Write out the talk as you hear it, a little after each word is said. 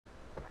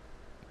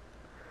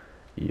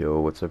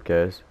Yo, what's up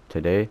guys?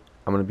 Today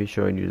I'm gonna be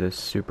showing you this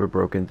super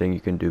broken thing you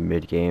can do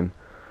mid-game.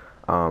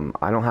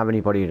 I don't have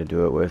anybody to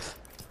do it with.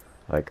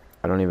 Like,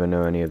 I don't even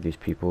know any of these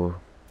people,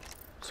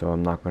 so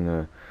I'm not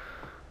gonna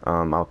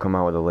I'll come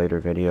out with a later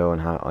video on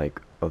how,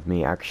 like, of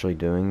me actually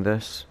doing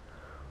this.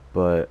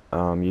 But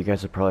you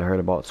guys have probably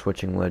heard about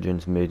switching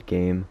legends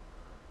mid-game.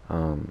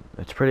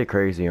 It's pretty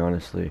crazy,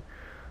 honestly.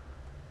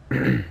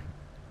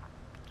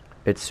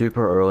 It's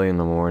super early in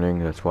the morning,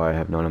 that's why I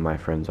have none of my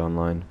friends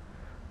online,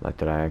 like,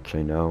 that I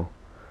actually know.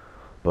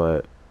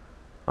 But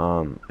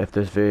if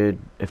this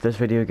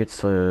video gets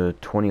to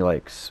 20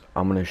 likes,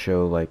 I'm gonna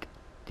show like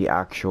the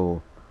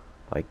actual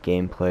like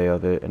gameplay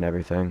of it and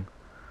everything.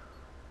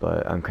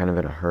 But I'm kind of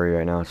in a hurry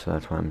right now, so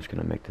that's why I'm just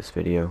gonna make this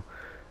video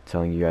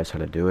telling you guys how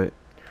to do it.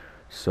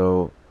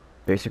 So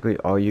basically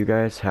all you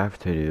guys have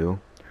to do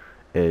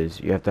is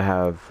um you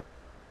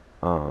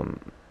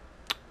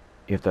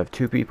have to have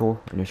two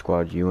people in your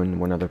squad, you and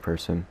one other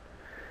person,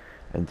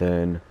 and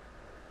then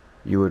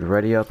you would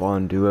ready up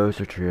on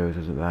duos or trios,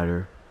 doesn't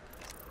matter.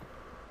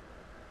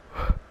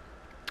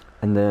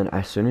 And then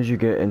as soon as you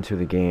get into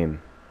the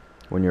game,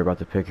 when you're about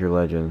to pick your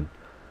legend,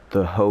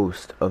 the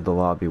host of the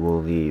lobby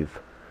will leave.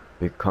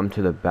 Come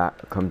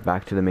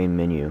back to the main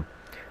menu,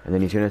 and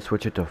then he's gonna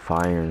switch it to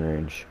firing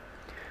range.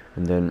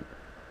 And then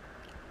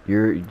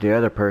the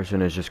other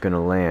person is just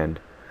gonna land.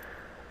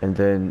 And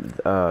then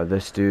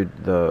this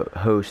dude, the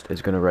host,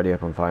 is gonna ready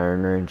up on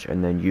firing range,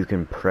 and then you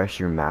can press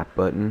your map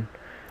button,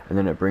 and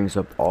then it brings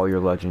up all your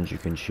legends you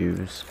can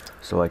choose.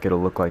 So like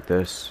it'll look like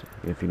this,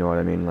 if you know what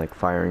I mean, like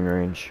firing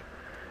range.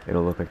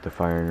 It'll look like the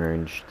firing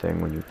range thing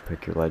when you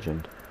pick your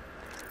legend.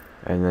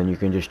 And then you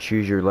can just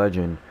choose your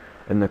legend.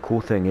 And the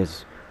cool thing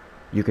is,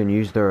 you can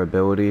use their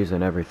abilities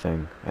and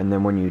everything. And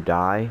then when you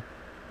die,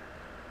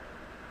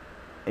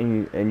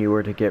 and you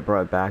were to get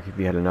brought back, if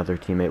you had another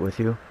teammate with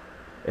you,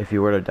 if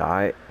you were to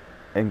die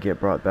and get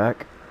brought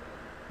back,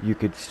 you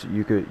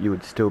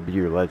would still be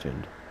your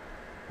legend.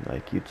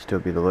 Like, you'd still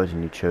be the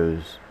legend you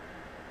chose.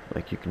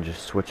 Like, you can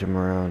just switch them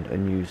around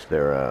and use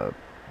their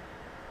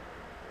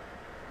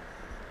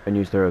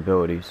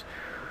abilities.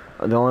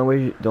 The only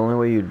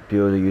way you'd be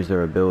able to use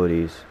their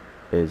abilities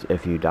is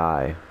if you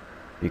die,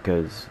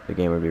 because the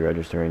game would be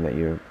registering that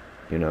you're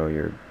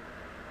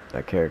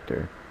that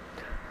character.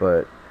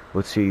 But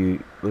let's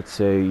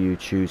say you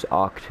choose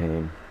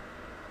Octane.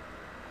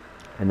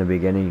 In the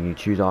beginning, you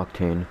choose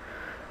Octane,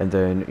 and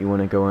then you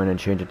want to go in and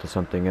change it to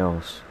something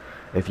else.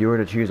 If you were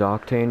to choose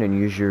Octane and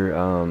use your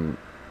or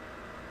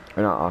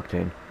not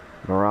Octane,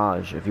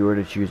 Mirage. If you were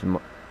to choose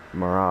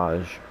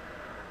Mirage,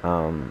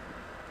 and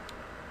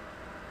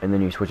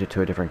then you switch it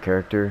to a different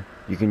character,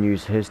 you can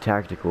use his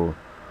tactical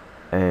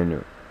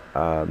and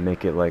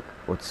make it like,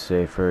 let's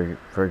say for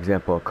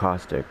example, a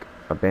Caustic,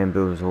 a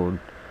bamboozled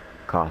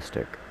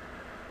Caustic.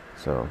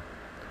 So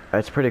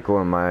that's pretty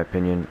cool in my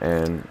opinion,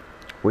 and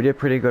we did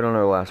pretty good on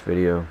our last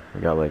video.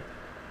 We got like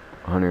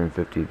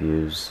 150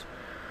 views.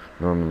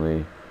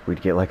 Normally we'd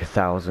get like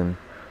 1,000,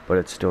 but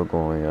it's still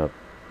going up,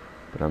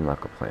 but I'm not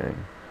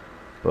complaining.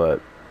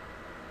 But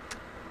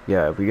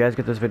yeah, if you guys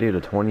get this video to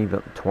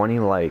 20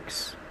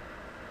 likes,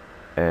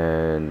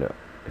 and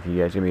if you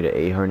guys get me to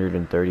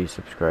 830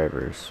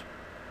 subscribers,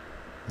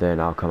 then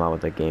I'll come out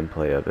with a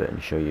gameplay of it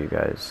and show you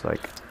guys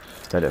like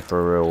that it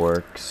for real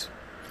works.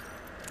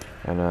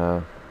 And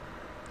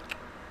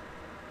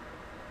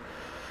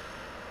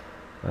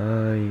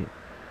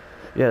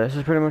yeah, this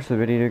is pretty much the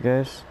video,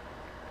 guys.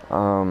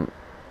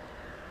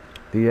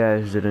 If you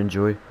guys did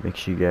enjoy, make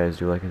sure you guys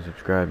do like and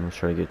subscribe, and we'll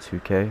try to get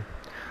 2K.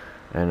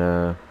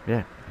 And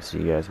yeah, I'll see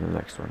you guys in the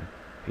next one.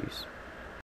 Peace.